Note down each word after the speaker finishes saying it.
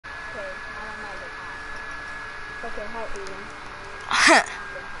Okay, hi, Aiden.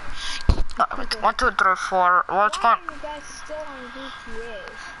 1, 2, 3, 4. What's going? Why are you guys still on GTA?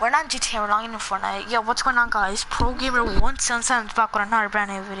 We're not in GTA. We're not in Fortnite. Yeah, what's going on, guys? Pro Gamer 177 is back with another brand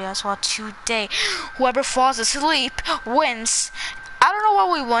new video as well. Today, whoever falls asleep wins. I don't know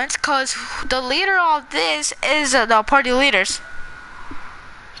what we want, cause the leader of this is the party leaders.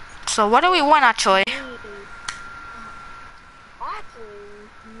 So what do we want actually? Actually,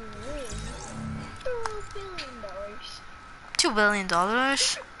 you win $2 $2 billion. billion.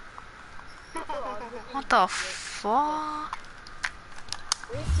 What the fuck?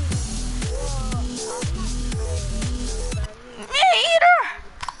 Me either.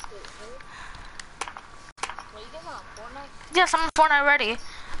 Yes, I'm Fortnite ready.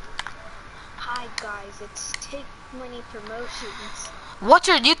 Hi guys, it's Take Money Promotions. What's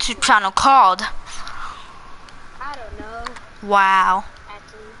your YouTube channel called? I don't know, Wow.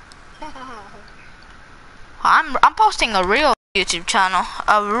 actually. I'm posting a real YouTube channel.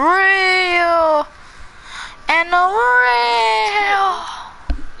 A real and a real.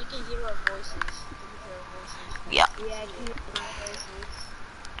 You can hear our voices. Yeah. Yeah, I can hear our voices.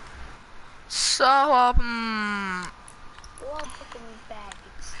 So Welcome back.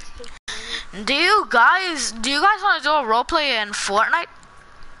 It's Take Money. do you guys want to do a roleplay in Fortnite?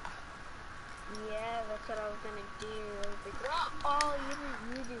 Yeah, that's what I was gonna do. Oh,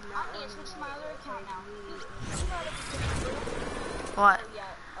 you do not. I'm gonna switch my other account now. What? Yeah,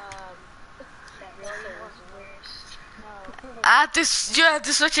 That really was worse. No. You have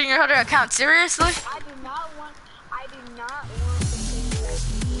to switch in your other account. Seriously? I do not want to see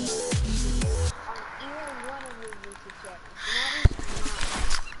that on either one of your YouTube channels.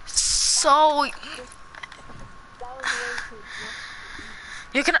 So That was way too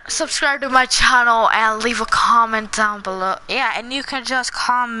much. you can subscribe to my channel and leave a comment down below. Yeah, and you can just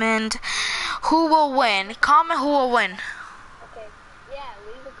comment who will win. Comment who will win. Okay, yeah,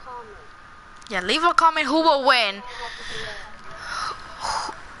 leave a comment. Yeah, leave a comment who will win.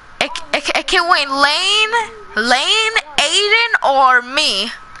 It can win Lane, Aiden, or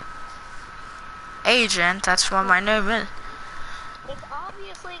me. Agent, that's what my name is. It's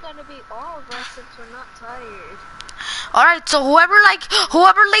obviously gonna be all of us since we're not tired. Alright, so whoever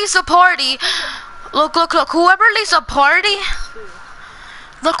leaves the party, look, whoever leaves the party,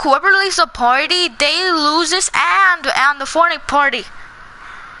 they loses, and the Fortnite party,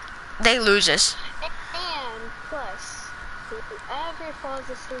 they loses. And plus, whoever falls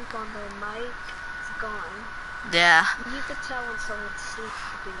asleep on their mic is gone. Yeah. You could tell when someone's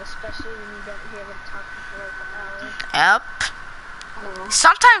sleeping, especially when you don't hear them talking for like an hour. Yep.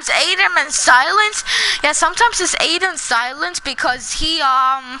 Sometimes Aiden in silence. Yeah, sometimes it's Aiden silence because he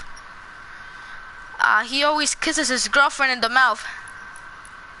always kisses his girlfriend in the mouth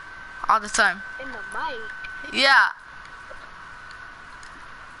all the time. In the mic? Yeah.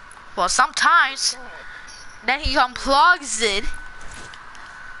 Well, sometimes. Then he unplugs it.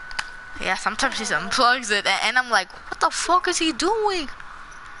 Yeah, sometimes he unplugs it, and I'm like, what the fuck is he doing?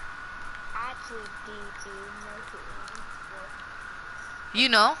 Actually, do You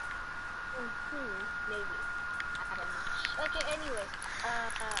know? maybe. I don't know. Okay, anyways,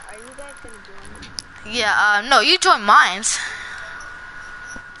 are you guys gonna join me? Yeah, no, you join mines.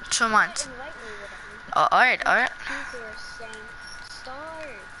 Join mines. Invite me with them. Oh, alright. People are saying, start,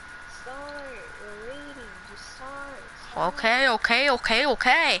 we're waiting, just start.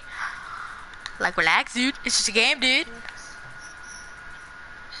 Okay. Like, relax, dude. It's just a game, dude.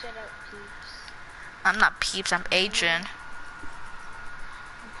 Shut up, peeps. I'm not Peeps, I'm Adrian.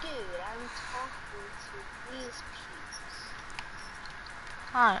 Dude, I'm talking to these peeps.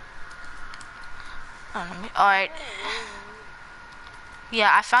 Alright. Alright. Yeah,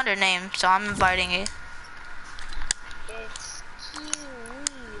 I found her name, so I'm inviting you. It's Kiwi.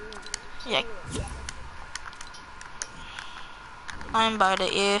 Yeah. I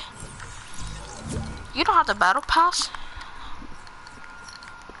invited you. You don't have the battle pass?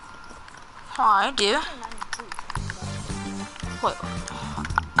 Oh, I do. Wait,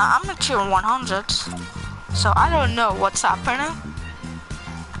 I'm at tier 100, so I don't know what's happening.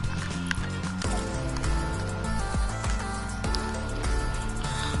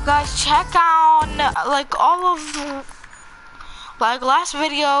 Guys, check out like all of last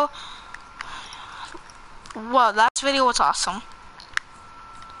video. Well, last video was awesome.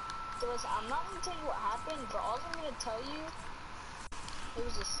 Listen, I'm not gonna tell you what happened, but all I'm gonna tell you, it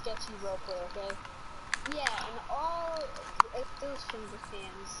was a sketchy roleplay, okay? Yeah, and all it was from the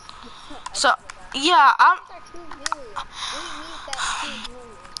fans. So yeah, Our 2 million. We need that 2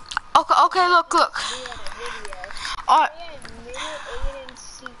 million. Okay, look. We had a video. Alright. We had a middle Aiden's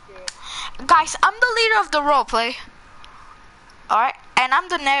secret. Guys, I'm the leader of the roleplay. Alright, and I'm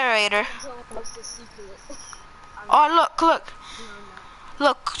the narrator. What's the secret? Oh, look.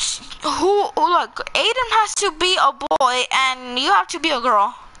 Look, look, Aiden has to be a boy and you have to be a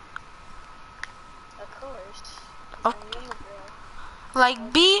girl. Of course. Oh. I am a girl. Like,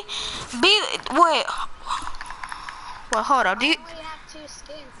 wait, hold up, do you, I only have 2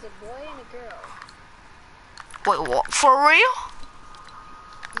 skins, a boy and a girl. wait, what, for real?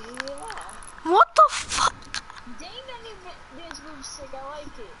 Yeah. What the fuck? Dang, that new dance move sick, I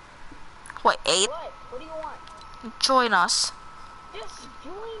like it. Wait, Aiden, What do you want? join us. Just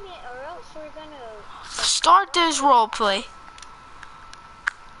join it or else we're gonna... Start this roleplay.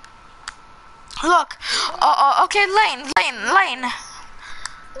 Look, okay, Lane.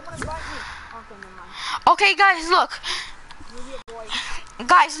 Someone invite me. Okay, never mind. Okay, guys, look. Maybe a boy.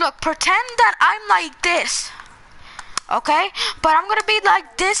 Guys, look, pretend that I'm like this. Okay? But I'm gonna be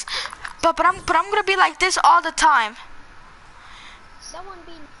like this. But I'm gonna be like this all the time. Someone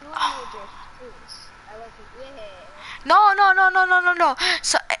be normal just please. I like it. Yeah. No.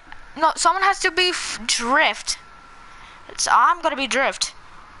 So, no, someone has to be Drift. I'm gonna be Drift.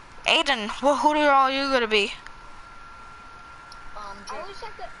 Aiden, who are you gonna be? I wish I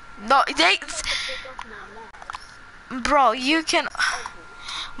could... No, I wish I could take off my mask. bro, you can,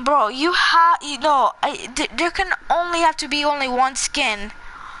 bro, you have, there can only have to be only one skin.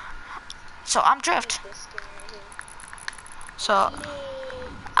 So I'm Drift. This skin right here. So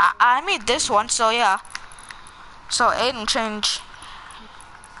I made this one. So yeah. So Aiden change.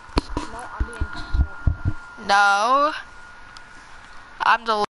 No, I'm being... No. I'm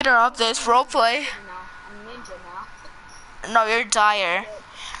the leader of this roleplay. No, I'm ninja now. No, you're Dyer.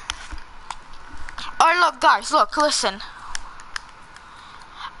 Alright, look, guys, look, listen.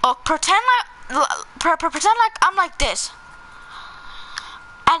 Oh, pretend like I'm like this.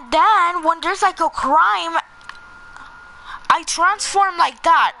 And then when there's like a crime, I transform like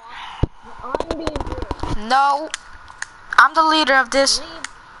that. I'm being good. No, I'm the leader of this. Leave.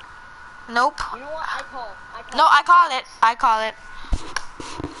 Nope. You know what? I call No, I call it.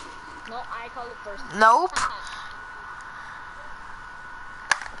 No, I call it first. Nope.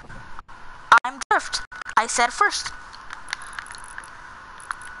 I'm Drift. I said first.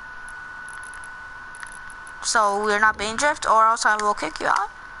 So we're not being Drift, or else I will kick you out.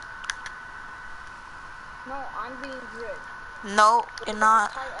 No, I'm being good. No, you're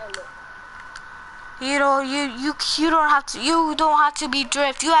not. You don't. You don't have to. You don't have to be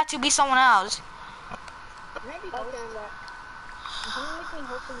Drift. You have to be someone else. Maybe okay. Can you make me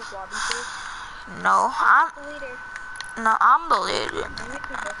host in this lobby, please? No, The leader. I'm the leader. Can you make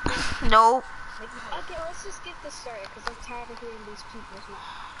me host? No. Okay, let's just get this started because I'm tired of hearing these people's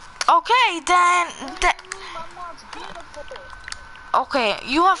mouths. Okay, then. My mom's beautiful. Okay,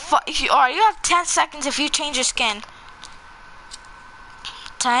 you have. Alright, you have 10 seconds if you change your skin.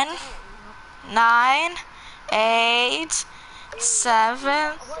 10, 9, 8,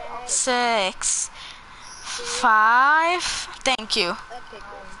 7, 6, 5. Thank you. Okay,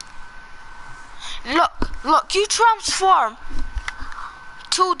 Look, you transform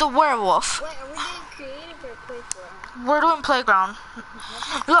to the werewolf. wait, are we doing creative or playground? We're doing playground.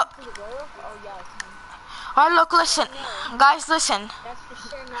 Look, Oh, yeah, I can. alright, look, listen. Guys, listen. That's for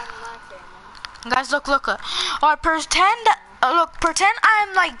sure not in my family. Guys, look. Alright, pretend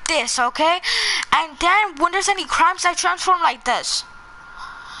I'm like this, okay? And then when there's any crimes, I transform like this.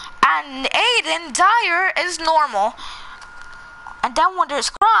 And Aiden, Dyer, is normal. And then when there's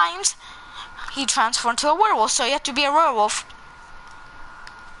crimes, he transforms to a werewolf, so you have to be a werewolf.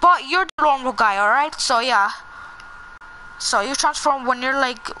 But you're the normal guy, alright? So yeah. So you transform when you're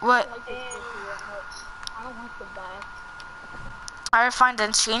like, what? I don't want the back. Alright, fine,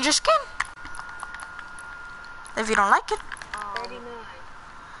 then change your skin. If you don't like it. 39,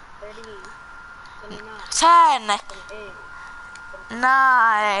 30, 29, 10, 28.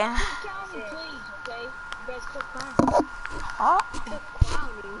 9. Count me, please, okay? You guys quit clowning. Oh. Quit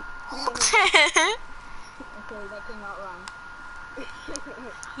clowning. Okay, that came out wrong.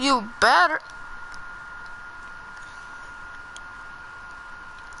 You better.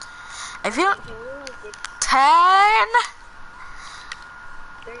 If you don't. 10.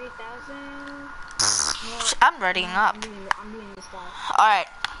 30,000. I'm readying up. I'm doing this guy. Alright.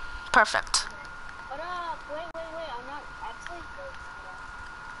 Perfect. What up? Wait. I'm not actually good.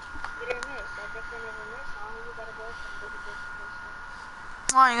 Hit or miss. I definitely never miss. You gotta go from this.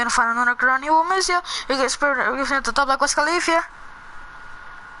 Oh, you're gonna find another girl and he will miss you. You get spirit. You're gonna the top like Wiz Khalifa.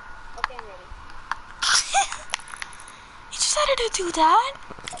 Okay, I'm ready. You decided to do that?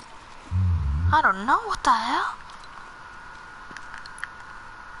 I don't know what the hell.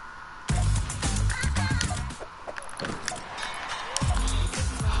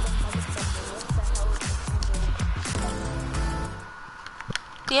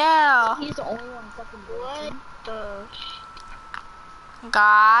 Yeah. He's the only one fucking dancing. What the?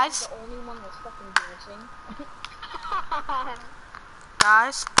 Guys. The only one that's fucking dancing.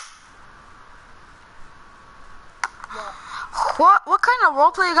 Guys. What? What kind of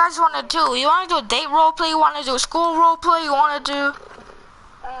roleplay you guys want to do? You want to do a date roleplay? You want to do a school roleplay? You want to do?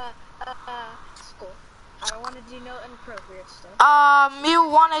 School. I don't want to do no inappropriate stuff. You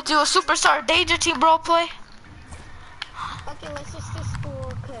want to do a Superstar Danger Team roleplay? Okay, let's just do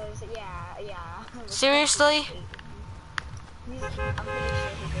school, cause yeah. Seriously? I'm pretty sure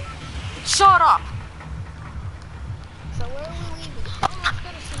he did. Shut up. So where are we leaving? Oh, let's go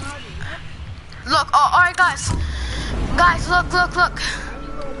to Sonardi. Look, oh, alright guys. Guys, look.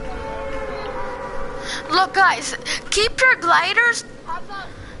 Look guys, keep your gliders. How about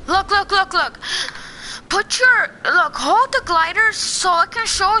Look. Hold the gliders so it can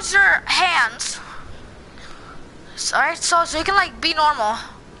show your hands. Alright, so you can like be normal.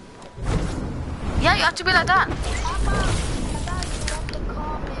 Yeah, you have to be like that. you let the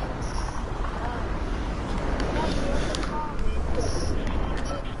comments,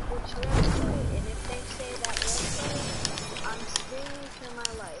 tick which website, and if they say that website, I'm screaming for my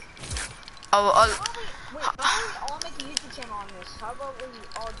life. Oh, Wait, why don't we all make a YouTube channel on this? How about we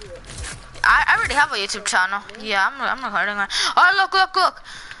all do it? I already have a YouTube channel. Yeah, I'm recording it. Oh, look.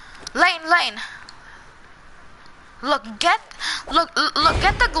 Lane. Get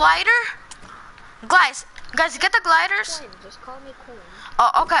the glider. Guys, get the gliders. Quinn, just call me Quinn.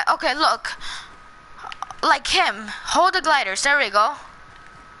 Oh, okay, look. Like him. Hold the gliders. There we go.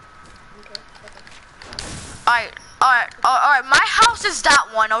 Okay. Alright. My house is that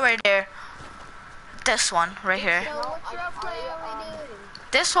one over there. This one right here. So what roleplay are we doing?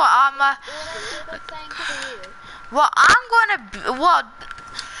 This one, What thanks to you? well, I'm gonna be,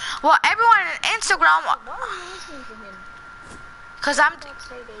 well, everyone on Instagram, Why are you listening to him? cause I'm, Don't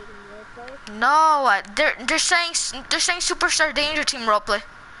say dating roleplay. no, they're saying Superstar Danger Team roleplay.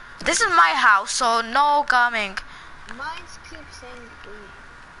 This is my house, so no coming. Mine's keep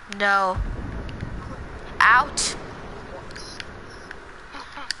saying No. Out.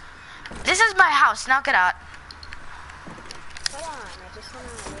 This is my house, now get out. Hold on, I just wanna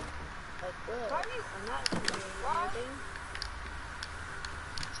like look. I'm not doing anything.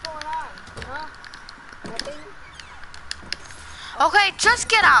 What's going on? Huh? Nothing? Okay, just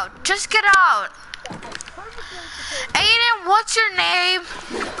get out. Aiden, what's your name?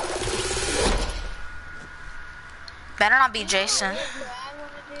 Better not be Jason. What I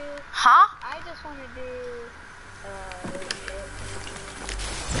wanna do? Huh? I just wanna do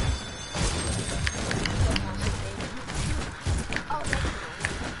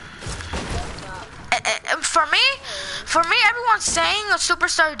For me, everyone's saying a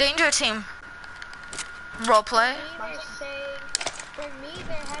Superstar Danger Team roleplay. For me,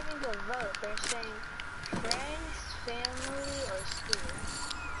 they're having a vote. They're saying friends, family, or school.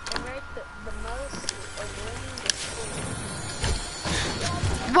 And right, the most of winning the school.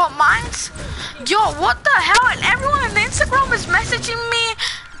 Well, mine's, yo, what the hell? And everyone on Instagram is messaging me,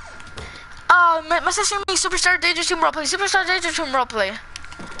 Superstar Danger Team roleplay.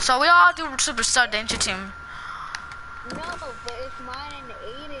 So we all do Superstar Danger Team. No, but if mine and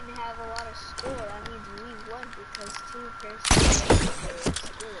Aiden have a lot of school, that means we won because two persons voted for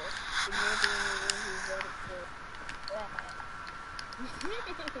school. And you're the only one who voted for that.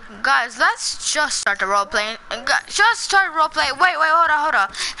 Guys, let's just start the roleplay. Just start roleplay. Wait, hold on.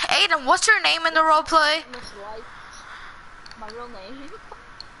 Aiden, what's your name in the roleplay? My real name?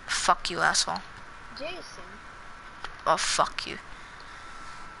 Fuck you, asshole. Jason. Oh, fuck you.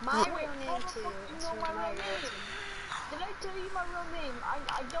 My real name too. It's my real name. Did I tell you my real name?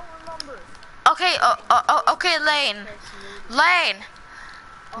 I don't remember. Okay, okay, Lane.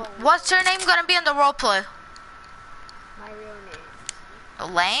 What's your name gonna be in the roleplay? My real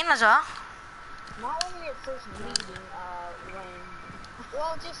name. Lane as well? Not only at first meeting, when...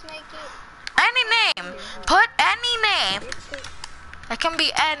 Well, just make it... Any name. Put any name. It can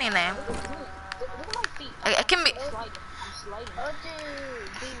be any name. Look at my feet. It can be... I'm sliding. I'll do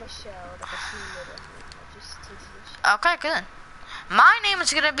be Michelle, like a few little. I'll just take Michelle. Okay, good. My name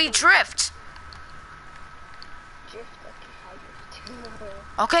is gonna be Drift. Drift, okay,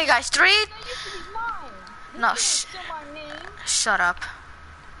 Okay, guys, 3... That used to be mine. No, Still my name. shut up.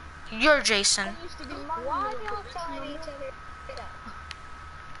 You're Jason. That used to be mine. Why are you telling each other?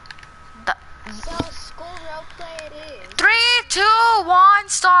 So, school roleplay it is. 3, 2, 1,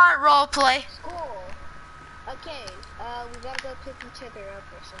 start roleplay. School. Okay, we gotta go pick each other up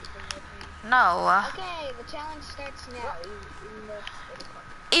or something, I think. No. Okay, the challenge starts now.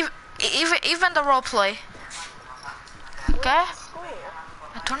 Even the roleplay. Okay. School.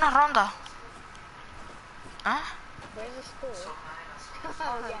 Esto es una ronda. ¿Ah? Where's the school?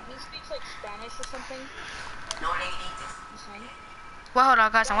 Oh yeah, he speaks like Spanish or something. He's fine. Well, hold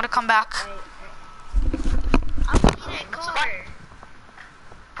on, guys. I'm gonna come back. We need a car.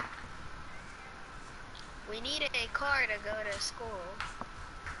 We need a car to go to school.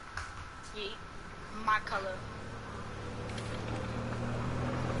 Yeet. My color.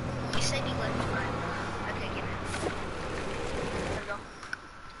 You said you left mine. Okay, get it. There we go.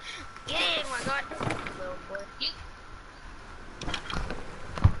 Yay, my god. Little boy. Yeet.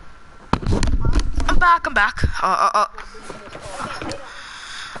 I'm back. I'm back.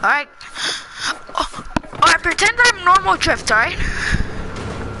 Alright. Alright, pretend I'm normal drift, alright?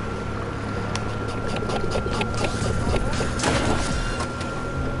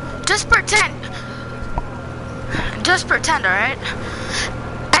 Just pretend. Just pretend, alright?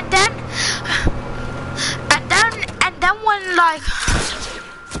 And then when like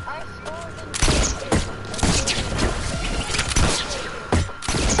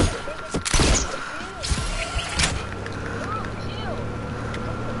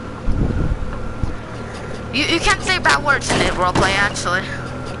you can't say bad words in it roleplay actually.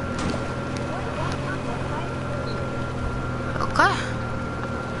 Okay.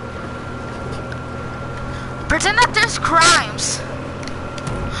 Pretend that there's crimes.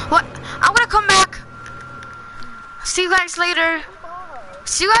 What? I'm gonna come back. See you guys later.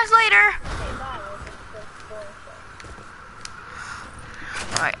 See you guys later.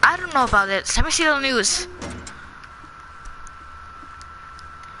 Alright, I don't know about this. Let me see the news.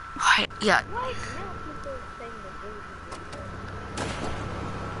 Alright, yeah.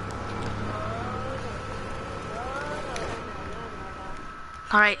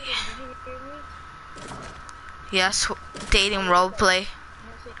 Alright. Yes, dating roleplay.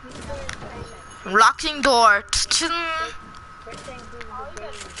 Locking door.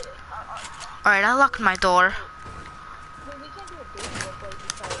 Alright, I locked my door.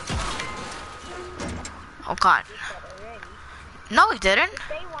 Oh god. No, we didn't.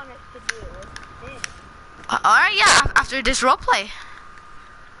 Alright, yeah, after this roleplay.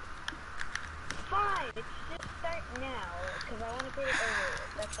 Fine, it's just start now, because I want to get it over.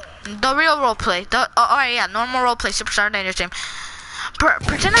 That's all. The real roleplay. Alright, yeah, normal roleplay, Superstar Danger Team.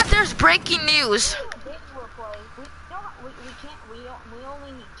 Pretend that there's breaking news. We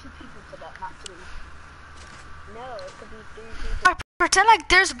only need 2 people for that, not 3. No, it could be 3 people. Pretend like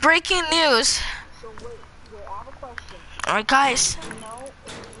there's breaking news. So wait, I have a question. Alright, guys. Do you know if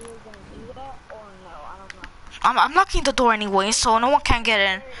we were gonna do that or no? I don't know. I'm locking the door anyway, so no one can get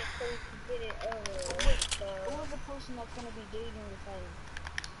in. Who is the person that's gonna be dating the thing?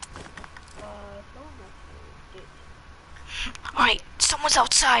 Alright, someone's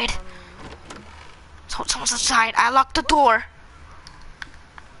outside. Someone's outside. I locked the door.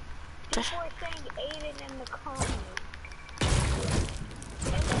 People are saying Aiden in the comments.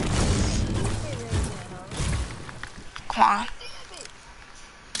 Come on.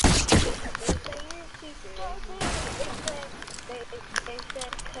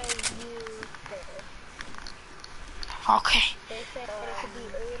 Okay.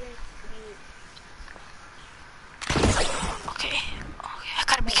 Okay. I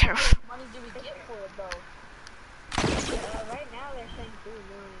gotta be careful. Money do we get for it though? Right now they're saying 3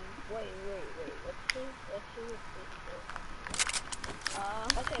 million. Wait. Let's see what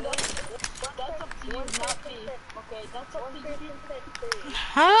Okay, that's up to you, not me. Okay, that's up to you.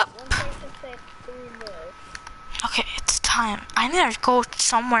 Up. One person said 3 mil. Okay, it's time. I need to go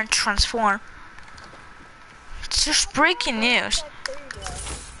somewhere and transform. It's just breaking news.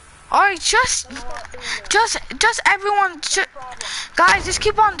 Alright, just everyone, guys, just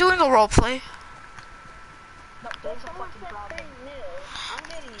keep on doing the roleplay. No, there's a fucking problem. I'm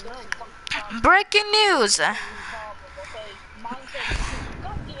getting money. Breaking news. Okay, mine says,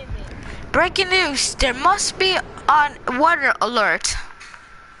 God damn it. Breaking news. There must be an weather alert.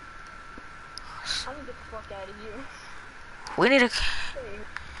 I'm gonna get the fuck out of here. We need to.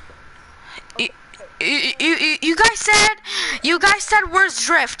 You guys said where's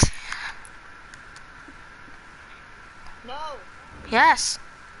drift? No. Yes.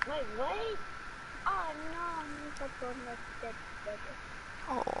 Wait, what? Oh no, I'm just going like that.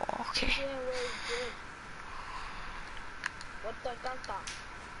 Oh, okay. Yeah, wait, good. What the ganta?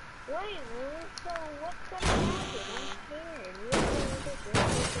 Wait, so what's gonna happen?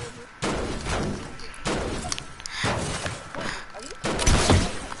 I'm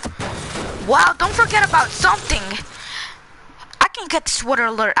scared. Wow, don't forget about something. I can get this weather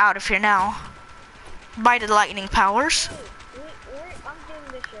alert out of here now. By the lightning powers. I'm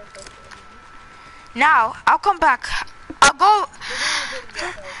doing this shit. Now, I'll come back. I'll go.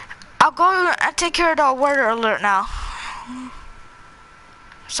 I'll go and take care of the weather alert now.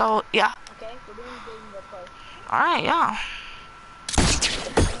 So yeah. Okay, we're doing the dating real quick. All right, yeah.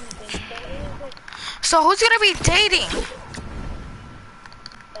 So who's gonna be dating?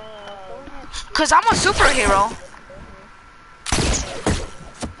 Cause I'm a superhero.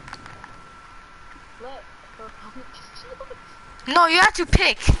 No, you have to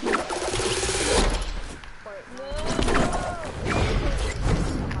pick.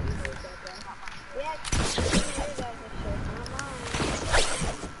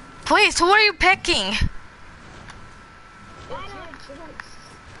 Please, who are you picking?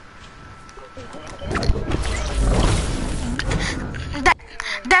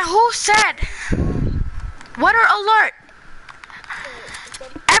 That who said? Weather alert!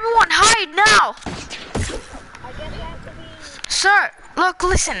 Everyone hide now! Sir, look,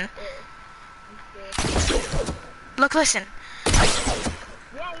 listen. Look, listen.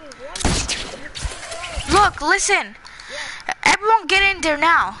 Look, listen. Everyone get in there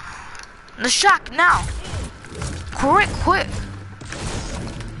now. The shack now. Quick, quick.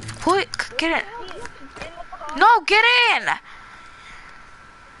 Quick, get in. No, get in.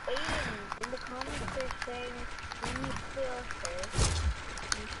 In the comments they're saying, when you feel her,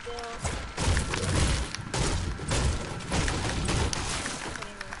 you feel...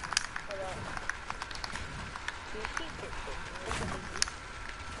 Hold on. You keep it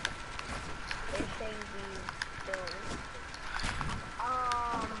they're saying you don't.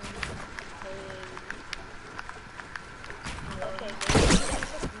 Okay,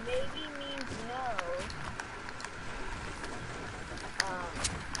 maybe means no.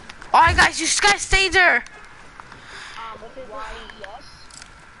 Alright guys, you just gotta stay there. Why yes?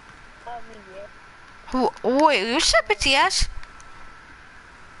 Yes. Wait, you said it's yes?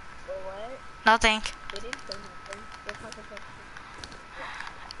 What? Nothing. They didn't say nothing. They're talking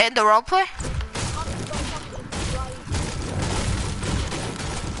about In the roleplay?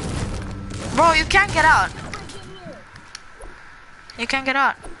 Bro, you can't get out. You can't get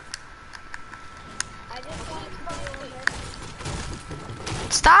out. I just want to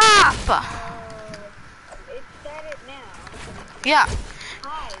Stop! it said it now. Yeah.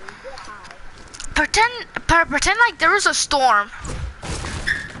 Hi. Hi. Pretend like there is a storm.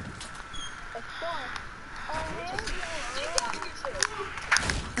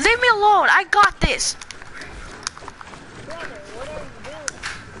 Leave me alone. I got this. Brother, what are you doing?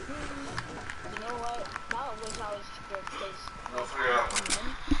 You know what? Now it was always good because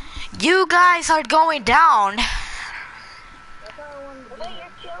You guys are going down. that's all I wanted to do. Wait,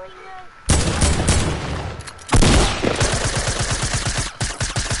 you're killing us?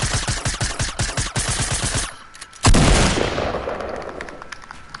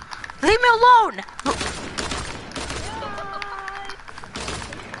 Leave me alone.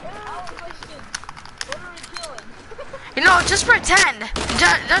 You know, just pretend.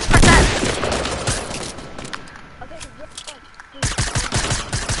 Just pretend.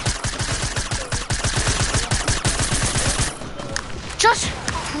 Just.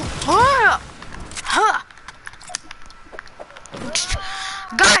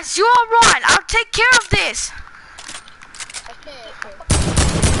 Guys, you all run. I'll take care of this.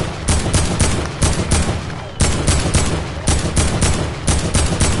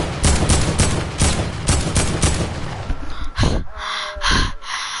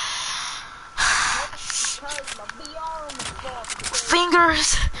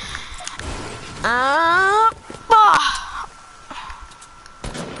 Fingers.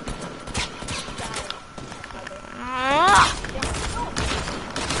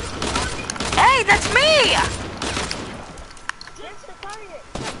 Hey, that's me!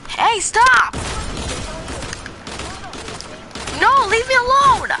 Hey, stop! No, leave me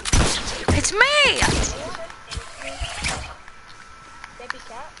alone! It's me!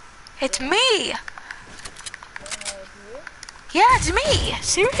 It's me! Yeah, it's me!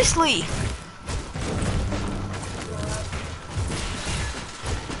 Seriously!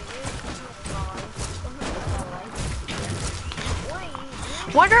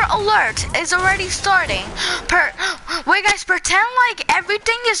 Weather alert is already starting. Wait guys, pretend like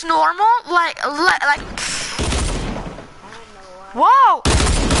everything is normal. Like. Whoa!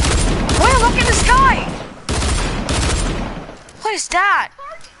 Wait, look in the sky! What is that?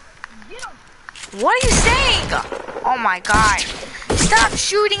 What are you saying? Oh my god. Stop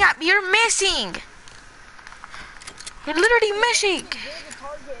shooting at me, you're missing! You're literally missing!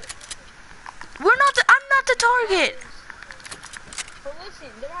 I'm not the target! But listen,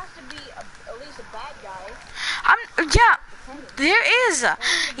 there has to be at least a bad guy. Yeah, there is.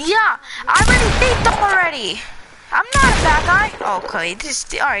 Yeah, I already beat them already. I'm not a bad guy. Okay,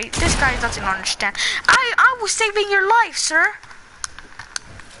 alright, this guy doesn't understand. I was saving your life, sir.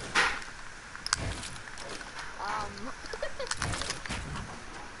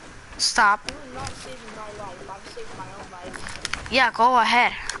 Stop. You're not saving my life. I'm saving my own life. Yeah, go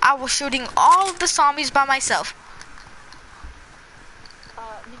ahead. I was shooting all of the zombies by myself. No,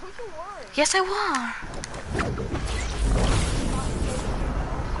 you weren't. Yes, I was.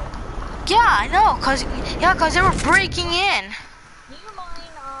 Yeah, I know, cause they were breaking in. Do you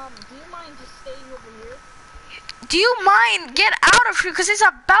mind just staying over here? Do you mind? Get out of here, cause it's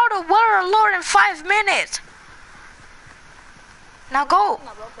about to water alert in 5 minutes. Now go. I'm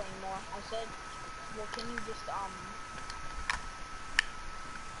not roleplaying anymore. I said, well, can you just,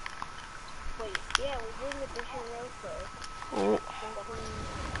 wait, yeah, we're doing a different roleplay.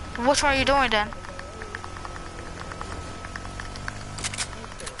 Which one are you doing then?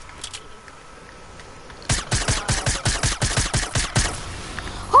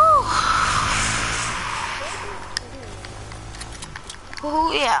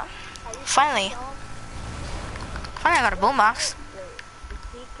 Ooh, yeah. Finally. Finally I got a boombox.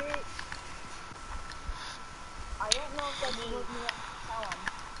 I don't know if that's what you want to tell him.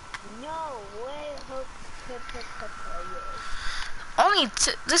 No way, Only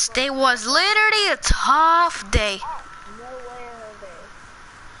this day was literally a tough day. no way,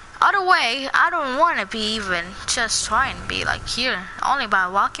 Other way, I don't want to be even just trying to be like here. Only by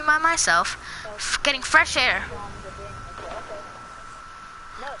walking by myself, getting fresh air.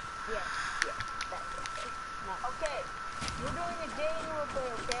 Okay, we're doing a dating roleplay,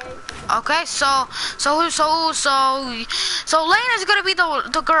 okay? Okay, so Lane is gonna be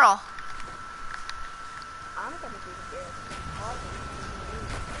the girl. I'm gonna do the girl.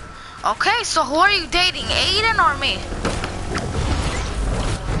 Okay, so who are you dating, Aiden or me? Who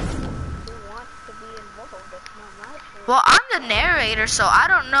wants to be involved? It's not my turn. Well, I'm the narrator, so I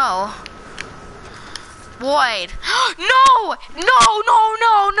don't know. Void. No! No!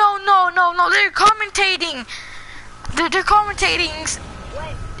 They're commentating. They're commentating.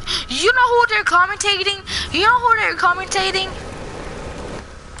 Wait, You know who they're commentating? You know who they're commentating?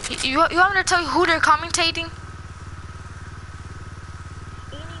 You want me to tell you who they're commentating?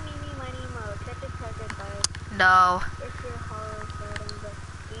 eeny, meeny, miny, mo, catch a target by No. if you're hard,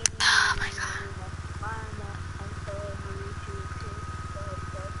 Oh my god.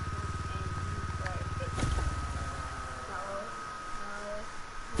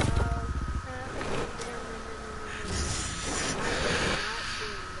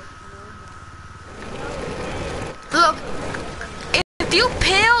 Look, if you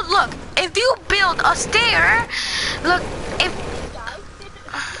build a stair, look,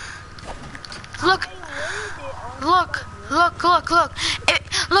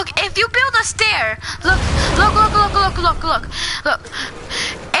 look, if you build a stair, look,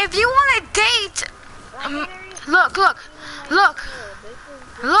 if you want to date,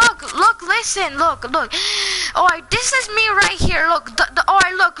 listen, alright, this is me right here,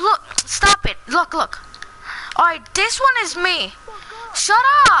 alright, look, stop it, look, alright, this one is me, shut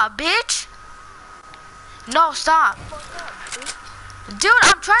up, bitch, no, stop, dude,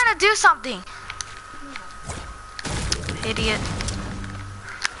 I'm trying to do something, idiot,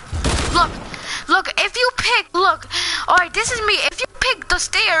 look, if you pick, alright, this is me, if you pick the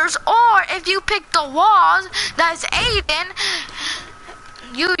stairs, or if you pick the walls, that's Aiden,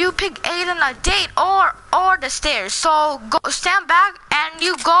 you pick Aiden a date, or the stairs, so go, stand back, and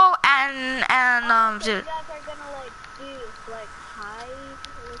you go, and You guys are gonna like do like hide.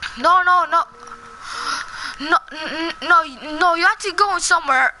 No, you have to go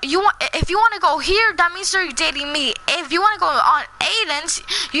somewhere. If you want to go here, that means you're dating me. If you want to go on Aiden's,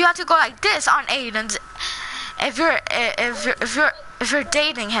 you have to go like this on Aiden's. If you're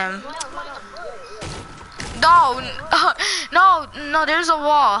dating him. No, there's a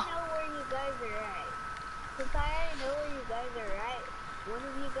wall. I know where you guys are at. Since I already know where you guys are at, one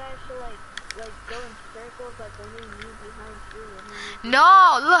of you guys should like go in circles, like one of you behind you, one of you.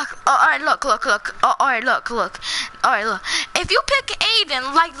 No, look. Alright, look. Alright, look. If you pick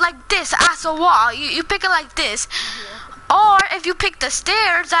Aiden like this as a wall, you pick it like this. Or if you pick the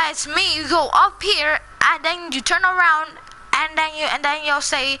stairs, that's me. You go up here, and then you turn around, and then you'll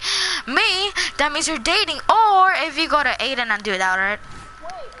say me. That means you're dating. Or if you go to Aiden and do that, alright?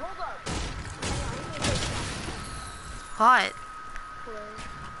 Wait, hold up. What?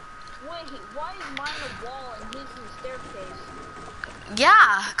 Wait, why is mine a wall and his is a staircase?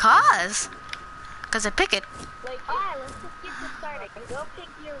 Yeah, cause I pick it. Like, alright, let's just get this started. Go pick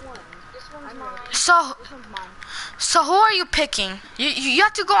your one. This one's mine. So This one's mine. So who are you picking? You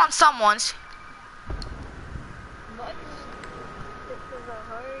have to go on someone's.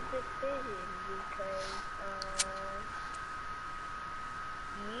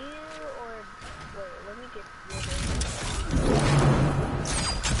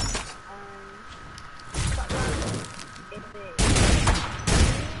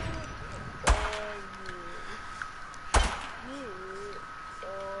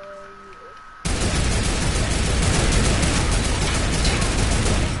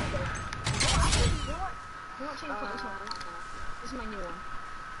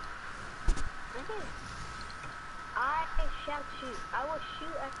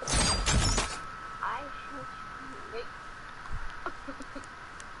 at the point. I shoot you. Wait.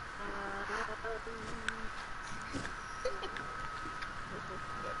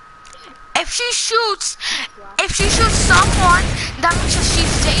 If she shoots someone, that means that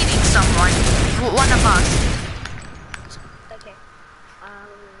she's dating someone. One of us. Okay.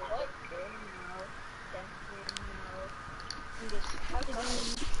 What? No. Definitely no.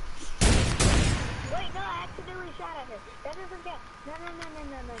 Wait, no, I accidentally shot at her. That doesn't get. No.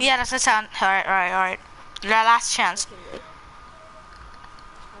 Yeah, that's the sound. Alright. Your last chance.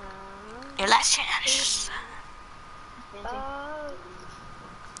 Your last chance. I don't know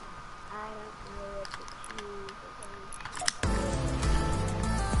what to choose.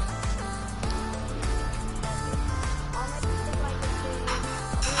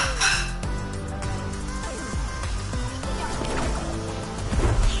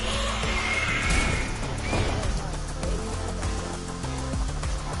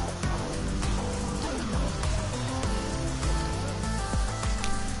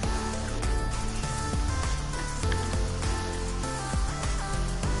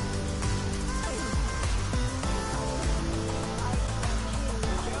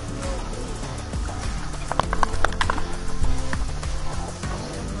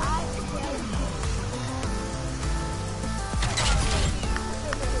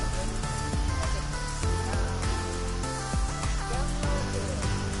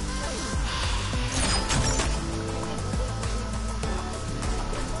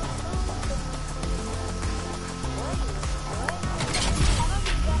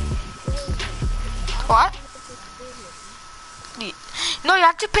 What? No, you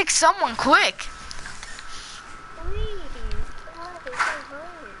have to pick someone quick.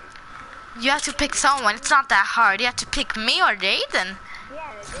 You have to pick someone. It's not that hard. You have to pick me or Nathan.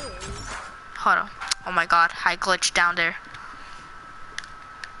 Yeah, it is. Hold on. Oh my god, I glitched down there.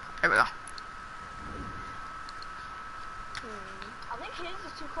 There we go. I think his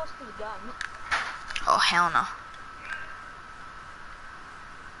is too close to the gun. Oh, hell no.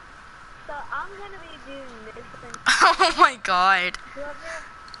 So I'm gonna be doing this and Oh my god.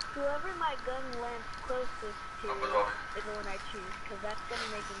 whoever my gun lands closest to is the one I choose, because that's gonna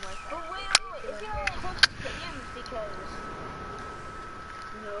make it more fun. But wait, if you're only closest to him, because...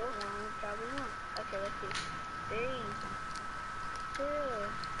 No, probably won't. Okay, let's see. 3, 2,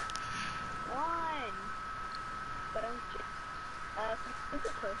 1. But I'm who's the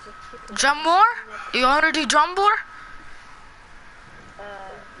closest to? Drum war? You want to do drum war? No.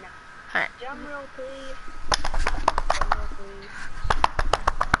 Alright. Drum roll, please. Drum roll, please.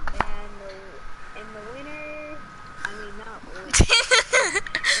 And the winner, I mean not winner.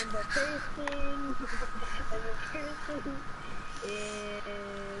 and the person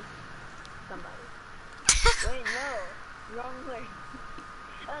is somebody. Wait, no. Wrong way.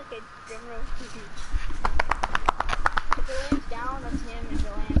 Okay, drum roll, please. If it lands down, that's him. If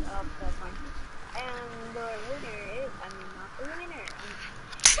it lands up, that's mine. And the winner is, I mean not the winner.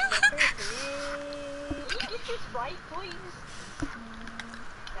 The person is... Can you get this right, please?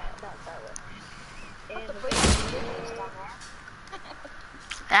 That way. And the person is...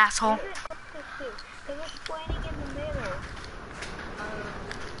 Asshole. Because it's pointing in the middle.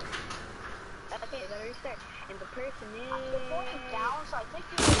 Okay, let me restart. And the person is... It's pointing down, so I think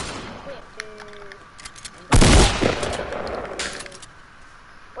you're equipped.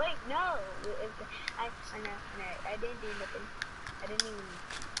 Wait, no! I know. I didn't do nothing. I wasn't even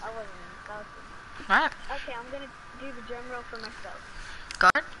talking. Alright. Okay, I'm gonna do the drum roll for myself. Go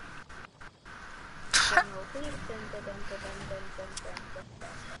ahead. Drum roll, please. Dun, dun, dun, dun, dun, dun, dun, dun, dun.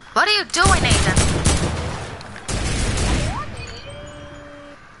 What are you doing, Nathan?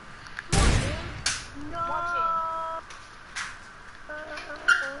 No!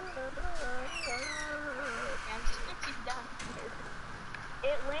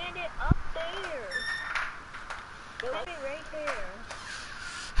 It landed up there. It landed right there.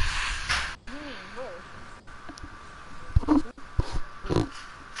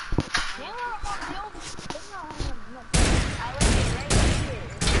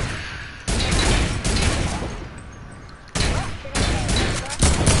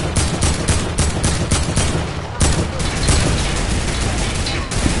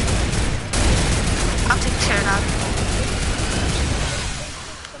 I'll take care of that.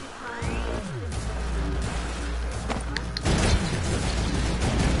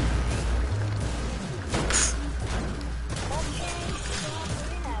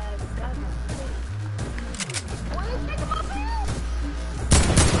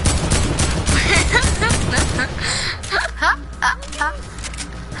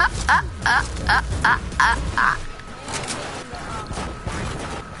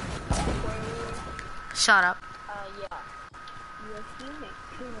 Shut up. Yeah. Your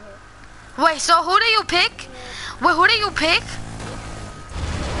teammate. Wait, so who do you pick? Wait, who do you pick?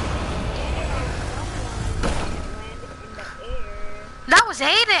 Landed in the air. That was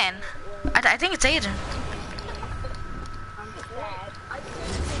Aiden. I think it's Aiden. I'm sad. I think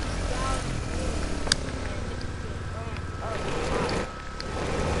it's down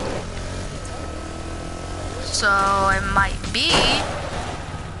So it might be.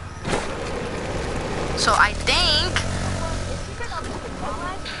 So I think.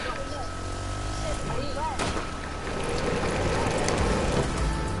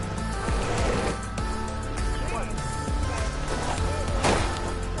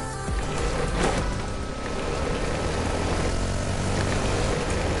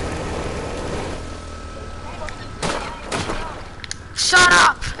 Shut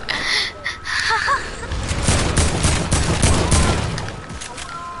up!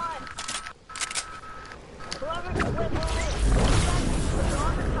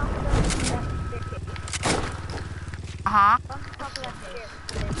 Uh-huh.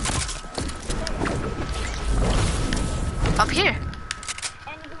 Up here.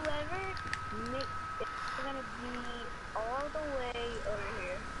 And whoever makes it's gonna be all the way over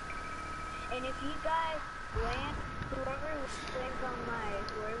here. And if you guys land, whoever lands on my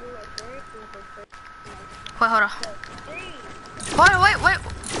where we were first will go first. Wait, hold on. So 3, Wait.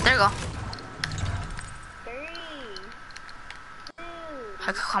 There you go. 3,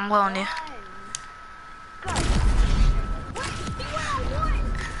 2, I'm well on you. 1. Go. What? You went on one.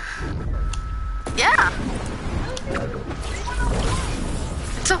 Yeah. You went on one.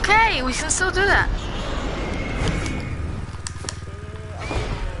 It's okay. We can still do that.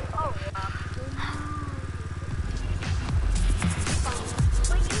 Oh,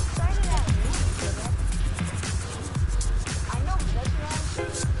 but you started at 1. I know that's wrong.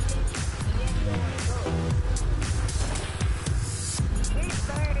 You didn't go. You're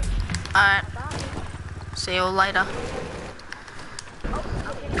third. Alright. Bye. See you later. Oh,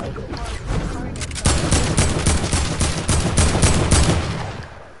 I'm gonna make it harder.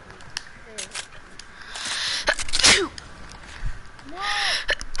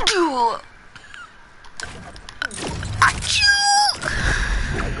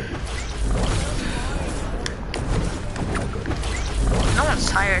 No one's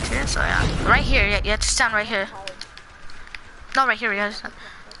tired here, so yeah. Right here, yeah, just stand right here. No, right here, yeah. Then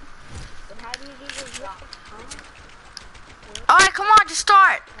how do you do this rock? Alright, come on, just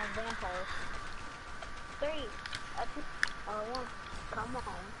start. Vampire. 3, 1. Come on.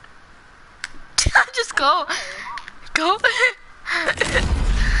 Just go. Go.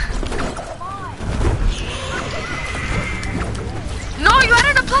 No, you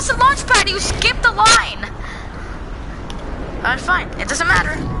added a plus a launch pad. You skipped the line. Alright, fine. It doesn't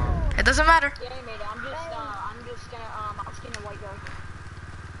matter. It doesn't matter. Yeah, I made it. I'm just gonna, I'll skin a white guy.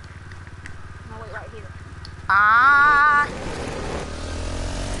 No, wait, right here. Ah.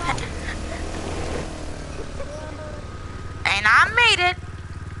 And I made it.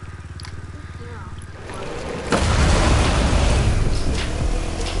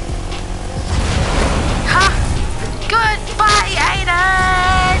 Ha! Goodbye,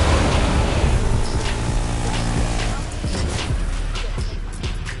 Aiden.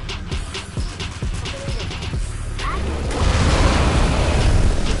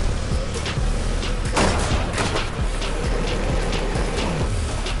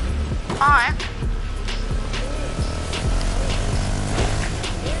 Alright.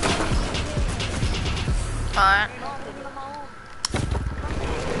 Alright.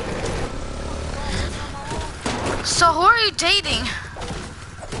 So who are you dating?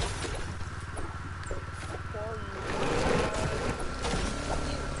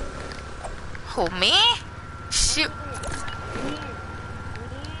 Who, me? Shoot.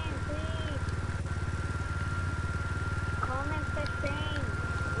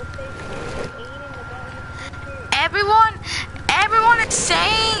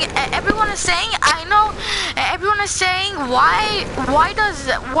 Everyone is saying, I know, everyone is saying, why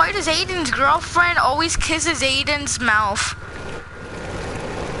does Aiden's girlfriend always kisses Aiden's mouth?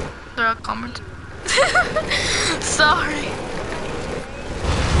 There are comments. Sorry.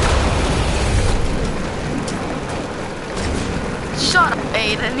 Shut up,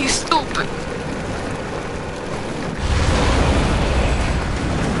 Aiden, you stupid.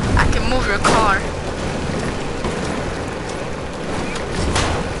 I can move your car.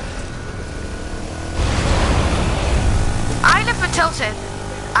 I live in Tilted.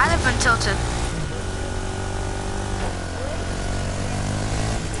 I live in Tilted.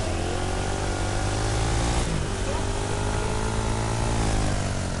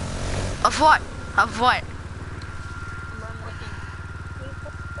 Of what? Of what? I'm looking.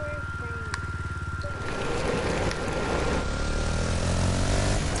 People were saying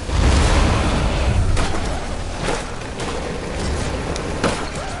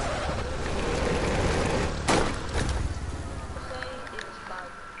Say it's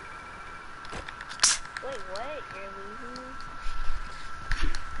bug. wait, what? You're leaving me?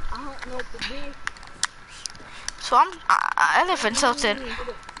 I don't know what to do. So I live in Tilted.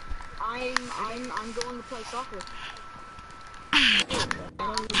 I'm going to play soccer.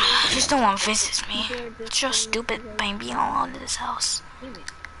 Just no one visits me. It's just stupid by being alone in this house. Damn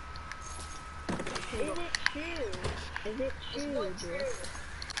it. Is it true? Is it true, Drift?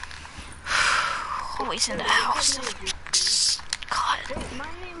 Always in the house. God. Wait,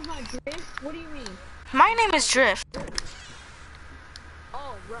 my name's not Drift? What do you mean? My name is Drift.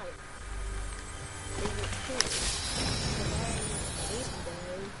 Oh, right. Is it true?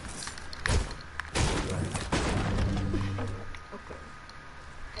 Okay.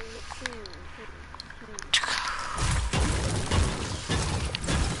 Is it true?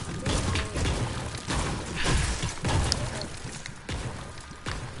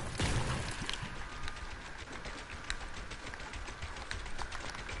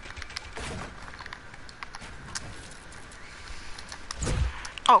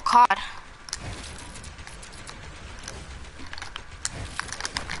 Oh God.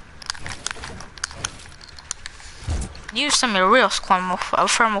 You send me a real thermal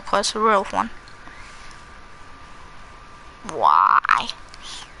quest, a real one. Why?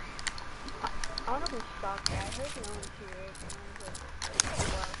 I want to be shocked. I heard no one's here.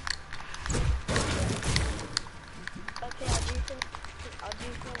 Okay, I'll do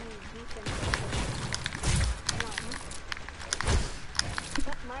some decent. Come on.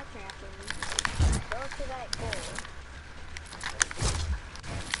 That's my trampoline. Go to that goal.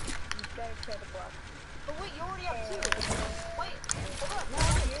 You gotta try to block. Oh, wait, you already have two. Wait, hold up. No,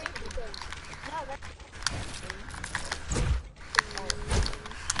 you're no, that's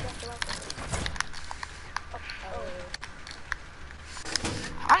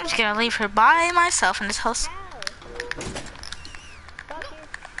I'm just gonna leave her by myself in this house.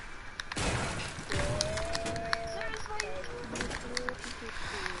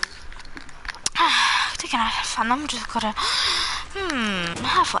 Thinking I have fun. I'm just gonna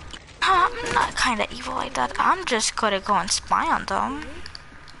have fun. I'm not kinda evil like that. I'm just gonna go and spy on them.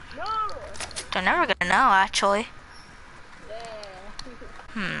 They're never gonna know actually.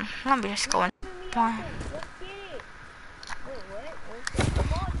 Let me just go and spy.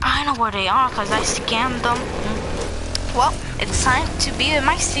 I know where they are because I scammed them. Well, it's time to be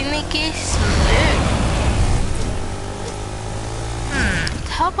my sneaky sleuth.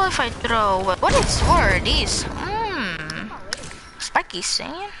 How about if I throw what are these? Spiky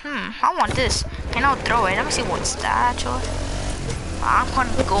singing? I want this. And I'll throw it. Let me see what's that actually. I'm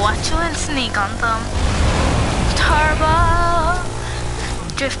gonna go actually and sneak on them. Turbo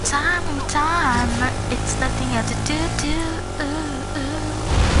drift time. It's nothing else to do.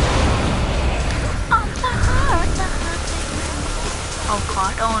 Oh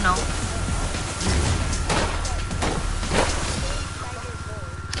God, oh no.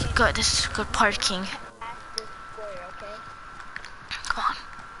 Good, this is good parking. Come on.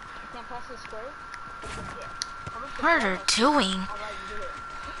 Can't pass the square? What are they doing?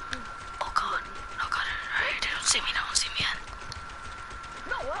 Oh God, alright, they don't see me yet.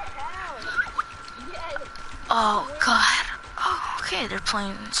 Oh God. Oh, okay, they're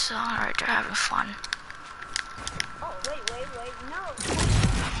playing, so alright, they're having fun. Oh, wait, no.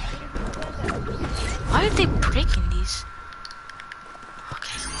 Why are they breaking these?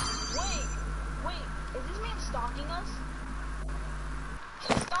 Okay. Wait, is this man stalking us?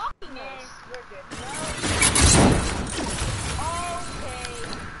 He's stalking us. We're good. Okay.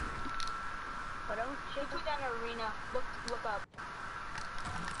 But don't He put down an arena. Look up.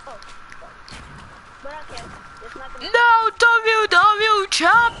 Oh. But okay, it's not gonna No WW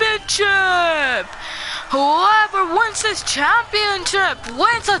Championship! Whoever wins this championship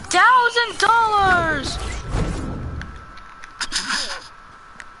wins $1,000!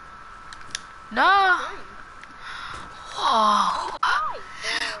 No. Whoa.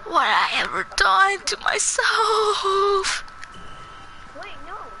 What I ever done to myself? Wait,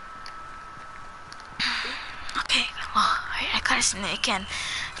 no. Okay, well, I gotta sneak in.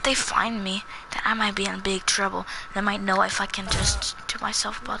 If they find me, then I might be in big trouble. They might know if I can just do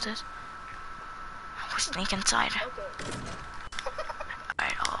myself about this. We'll sneak inside.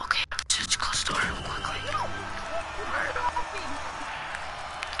 Alright, oh, okay. Just close the door quickly.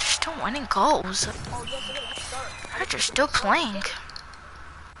 They're still winning goals. They're still playing.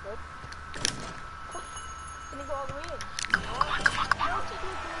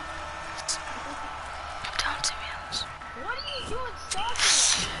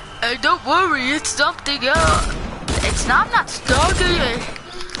 worry, it's something else. It's not, I'm not stalking it.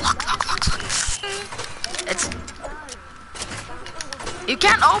 Look. It's... You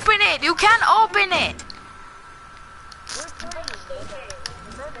can't open it! You can't open it!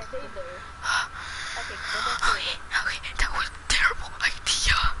 Okay, that was a terrible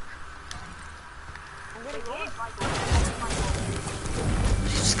idea.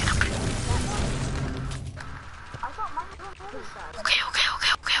 Just get up. Okay.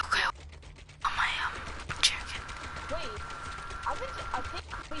 On my jacket. Wait, I think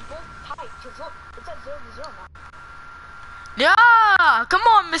we both tied, cause look, it's at 0-0 now. Yeah, come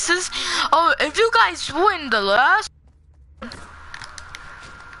on, missus. Oh, if you guys win the last... Let's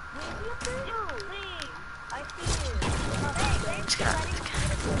get out.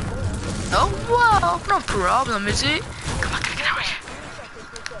 Oh, wow, no problem, is it? Come on, get over here.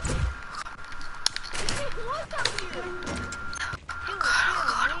 Oh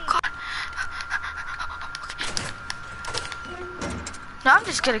God. No, I'm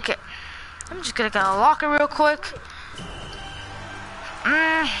just gonna get a locker real quick.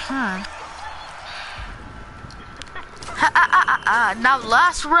 Now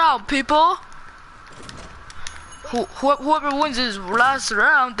last round, people. Whoever wins this last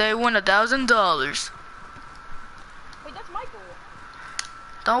round, they win $1,000. Wait, that's Michael.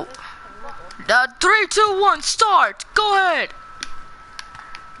 Don't. 3, 2, 1, start. Go ahead.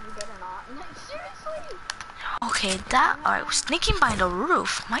 You better not. Seriously? Okay, alright, sneaking by the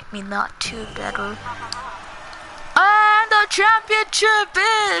roof might be not too better. And the championship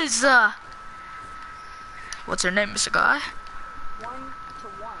is... what's your name, Mr. Guy? 1-1.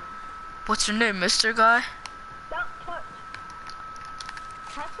 What's your name, Mr. Guy? Don't touch.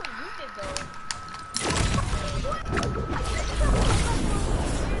 That's what you did, though.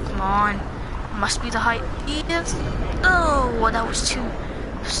 Come on. Must be the height. Yes. Oh, that was too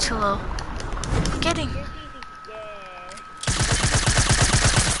low. Getting.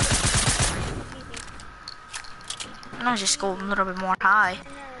 No, just go a little bit more high.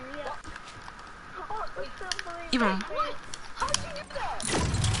 Even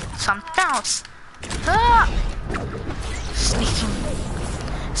some bounce. Ah! Sneaking.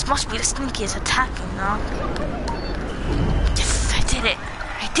 This must be the sneakiest attacking now. Yes, I did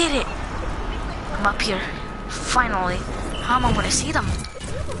it. I'm up here. Finally. How am I gonna see them?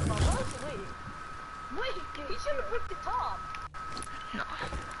 Wait, he should have picked the top. No.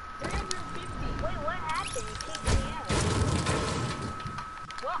 350. Wait, what happened? You kicked me out.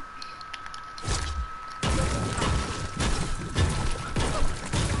 What?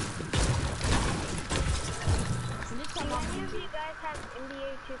 Do any of you guys have NBA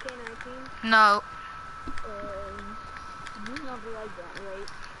 2K19? No. You never like that, right?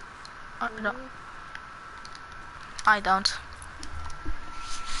 No. I don't.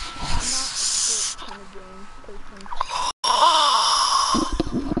 I'm not this kind of game person.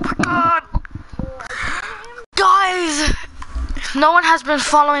 God. Guys! No one has been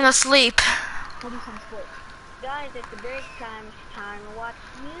following asleep. Guys, it's the break time. It's time to watch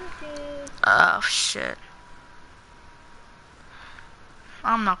YouTube. Oh, shit.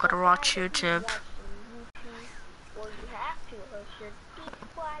 I'm not gonna watch YouTube. Well, you have to, or should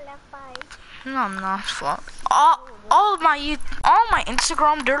disqualify. No, I'm not. All my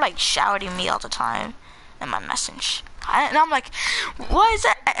Instagram, they're like shouting me all the time in my message. And I'm like, why is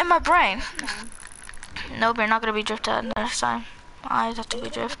that in my brain? Nope, you're not gonna be drifted next time. I have to be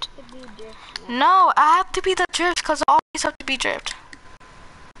drift. No, I have to be the drift because I always have to be drift.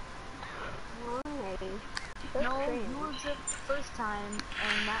 No, you were drift first time,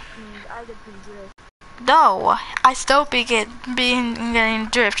 and that means I get to drift. No, I still getting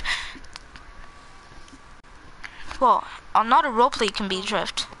drift. Well, not a roleplay can be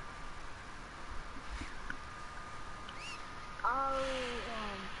drift.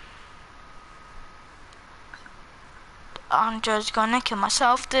 I'm just gonna kill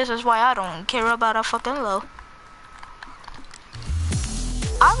myself. This is why I don't care about a fucking low.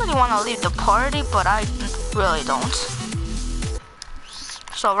 I really want to leave the party, but I really don't.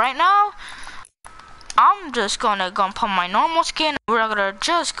 So right now, I'm just gonna put my normal skin. We're gonna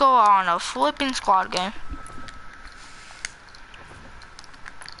just go on a flipping squad game.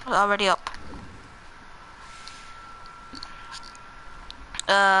 It's already up.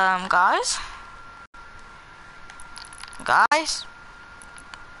 Guys.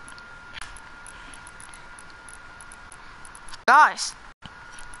 Guys.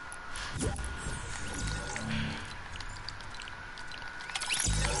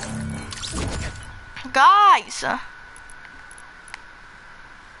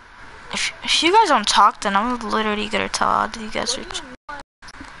 If you guys don't talk, then I'm literally gonna tell all you guys are.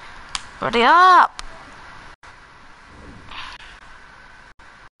 Ready up!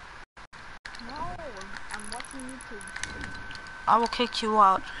 No, I'm watching YouTube. I will kick you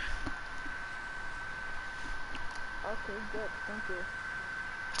out. Okay, good. Thank you.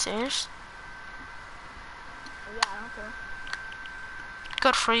 Serious? Oh, yeah, I don't care.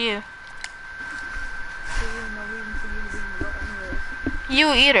 Good for you. There's really no reason for you to be in the world anyways.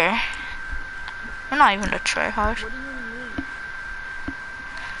 You either. You're not even a tryhard. What do you mean?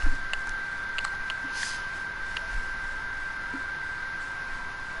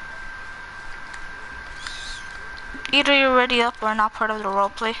 Either you're ready up or not part of the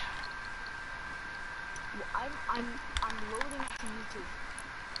roleplay. Well, I'm loading to YouTube.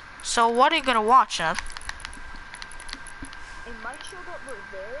 So what are you gonna watch then? It might show that we're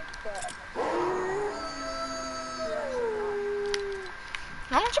there, but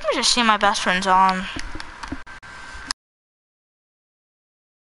I'm gonna just see my best friends on.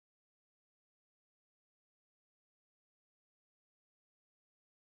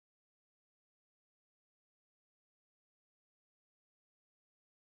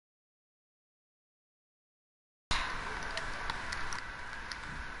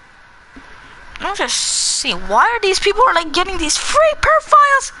 I'll just see. Why are these people like getting these free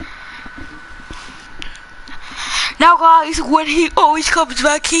profiles? Now guys, when he always comes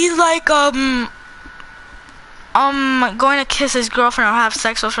back, he's like going to kiss his girlfriend or have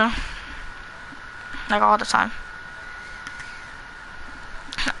sex with her. Like all the time.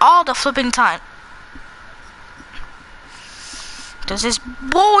 All the flipping time. Does this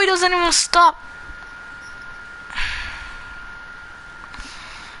boy doesn't even stop.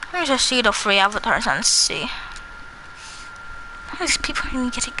 Let me just see the free avatars and see. How these people are even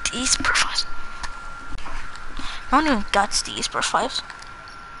getting these profiles? No one even gets these profiles.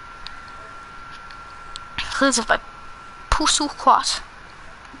 Cause if I pussy quat.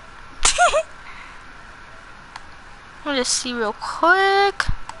 Let me just see real quick.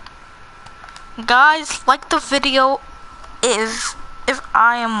 Guys, like the video if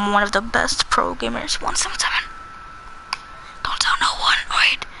I am one of the best pro gamers 177. Don't tell no one,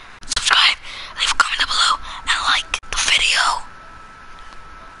 alright? Subscribe, leave a comment down below, and like the video.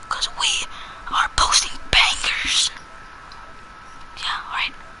 Cause we are posting bangers. Yeah,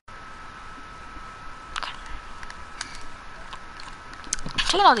 alright. Good.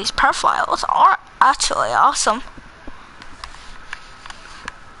 Checking out these profiles are actually awesome.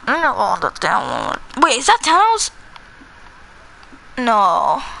 I don't know all the damn one. Wait, is that Thanos?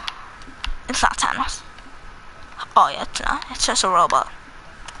 No. It's not Thanos. Oh yeah, it's not. It's just a robot.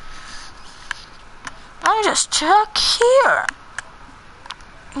 Let me just check here.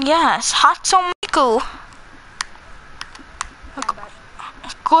 Yes, Hatsumiku.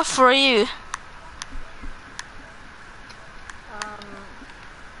 Good for you.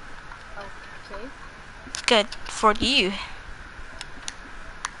 Okay. Good for you.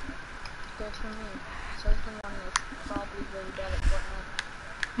 Good for me. Says the one that's probably really bad at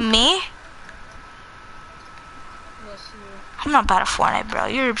Fortnite. Me? Yes, you. I'm not bad at Fortnite, bro.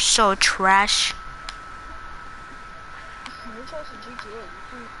 You're so trash. You're trash at GTA.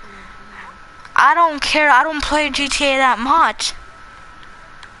 I don't care. I don't play GTA that much.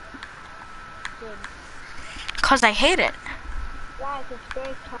 Good. Cause I hate it. Guys, it's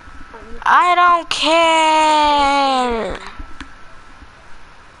very time. I don't care.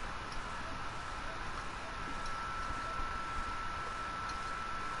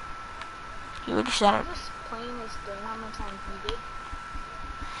 You already said I'm it. just playing this game how much time you did.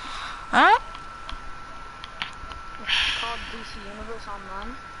 Huh? It's called DC Universe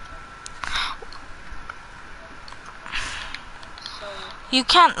Online. So, You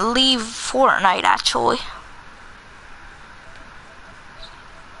can't leave Fortnite actually.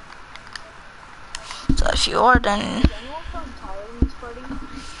 So if you are, then is anyone feeling tired in this party?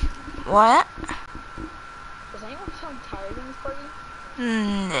 what? Is anyone feeling tired in this party?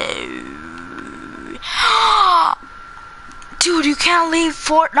 No. Dude, you can't leave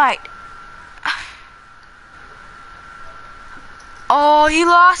Fortnite. Oh, he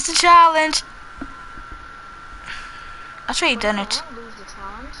lost the challenge. That's why he didn't. I don't lose the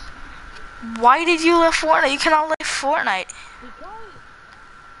challenge. Why did you leave Fortnite? You cannot leave Fortnite.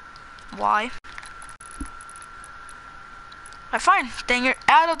 Because Why? Alright, fine. Then you're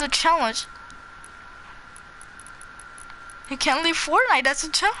out of the challenge. You can't leave Fortnite. That's a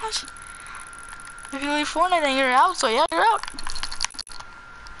challenge. If you leave Fortnite, then you're out. So yeah, you're out.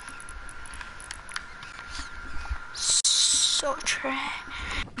 So trash.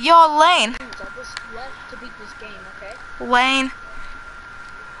 Yo, Lane. I just left to beat this game, okay? Lane.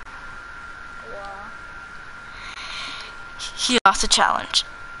 Wow. He lost the challenge.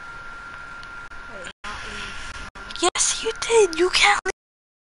 You did. You can't.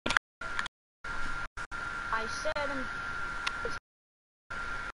 I said I'm...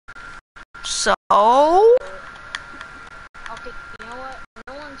 So. Okay, you know what?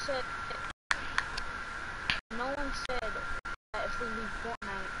 No one said that if we leave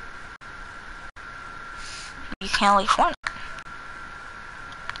Fortnite. You can't leave Fortnite.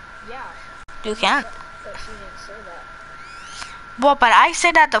 Yeah. You can. But she didn't say that. Well, but I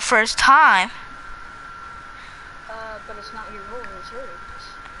said that the first time. But it's not your rule, it's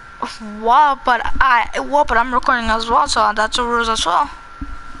hers. Well, but I'm recording as well, so that's the rules as well.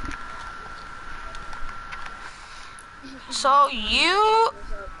 So you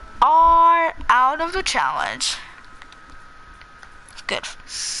are out of the challenge. Good.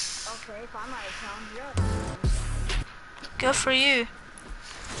 Okay, if I'm out of challenge, you're out of challenge. Good for you.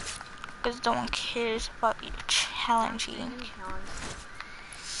 Because no one cares about you challenging.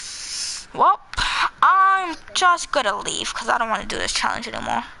 Well, I'm just gonna leave because I don't want to do this challenge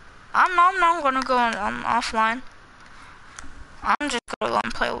anymore. I'm gonna go on offline. I'm just gonna go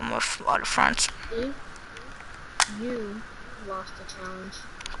and play with more other friends. You lost the challenge.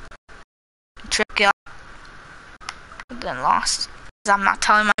 Trick you. Then lost. I'm not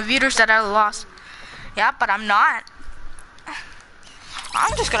telling my viewers that I lost. Yeah, but I'm not.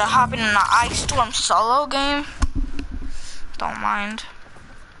 I'm just gonna hop in an Ice Storm solo game. Don't mind.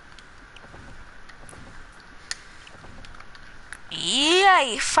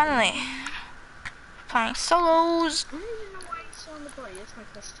 Yay! Finally. Playing solos. I don't even know why you're still on the play. That's my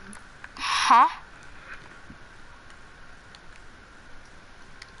question. Huh?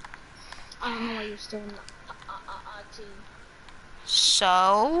 I don't know why you're still in the team.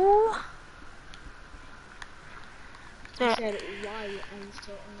 So. I said why are you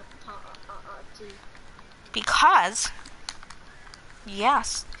still in the team? Because.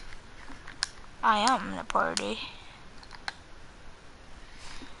 Yes. I am in a party.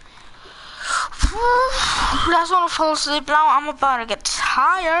 That's when I fall asleep now. I'm about to get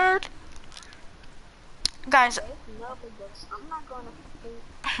tired. Guys. I'm not going to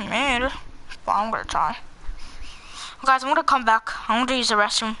sleep. Man, but I'm gonna try. Guys, I'm gonna come back. I'm gonna use the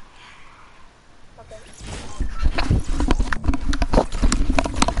restroom. Okay.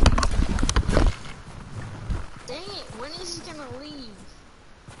 Dang it, when is he gonna leave?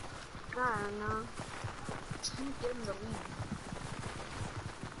 I don't know. Trying to get him to leave.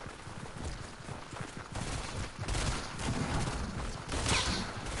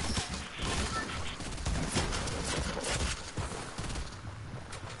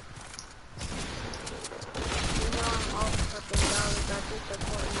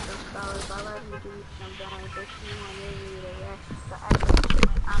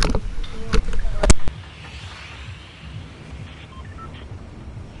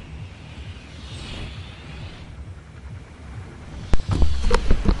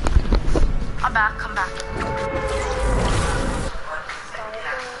 I'm back, come back.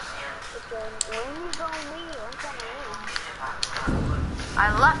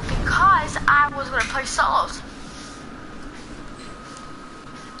 I left because I was gonna play solos.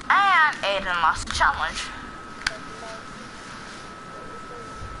 And Aiden lost the challenge.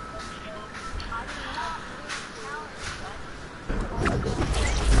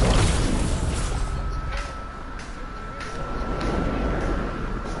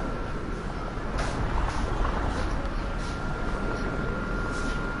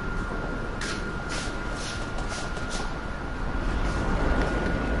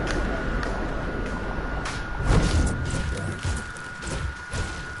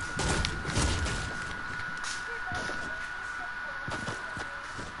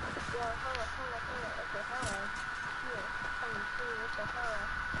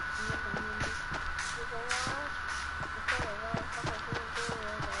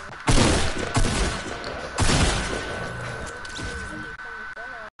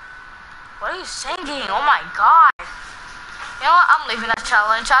 What are you singing? Oh my god. You know what? I'm leaving that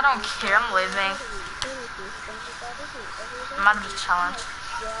challenge. I don't care. I'm leaving. I'm out of the challenge.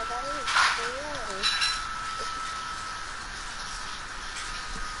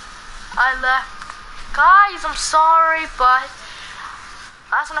 I left. Guys, I'm sorry, but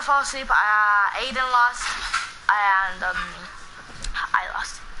last when I fell asleep, Aiden lost, and I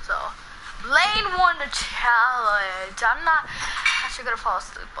lost. So, Blaine won the challenge. I'm not actually gonna fall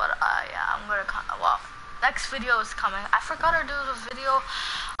asleep, but yeah, I'm gonna. Well, next video is coming. I forgot to do the video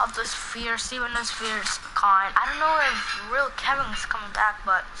of the sphere. See when the sphere is gone. I don't know if real Kevin's coming back,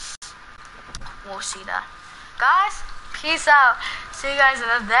 but we'll see that. Guys, peace out. See you guys in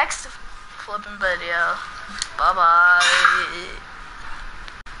the next flipping video. Bye bye.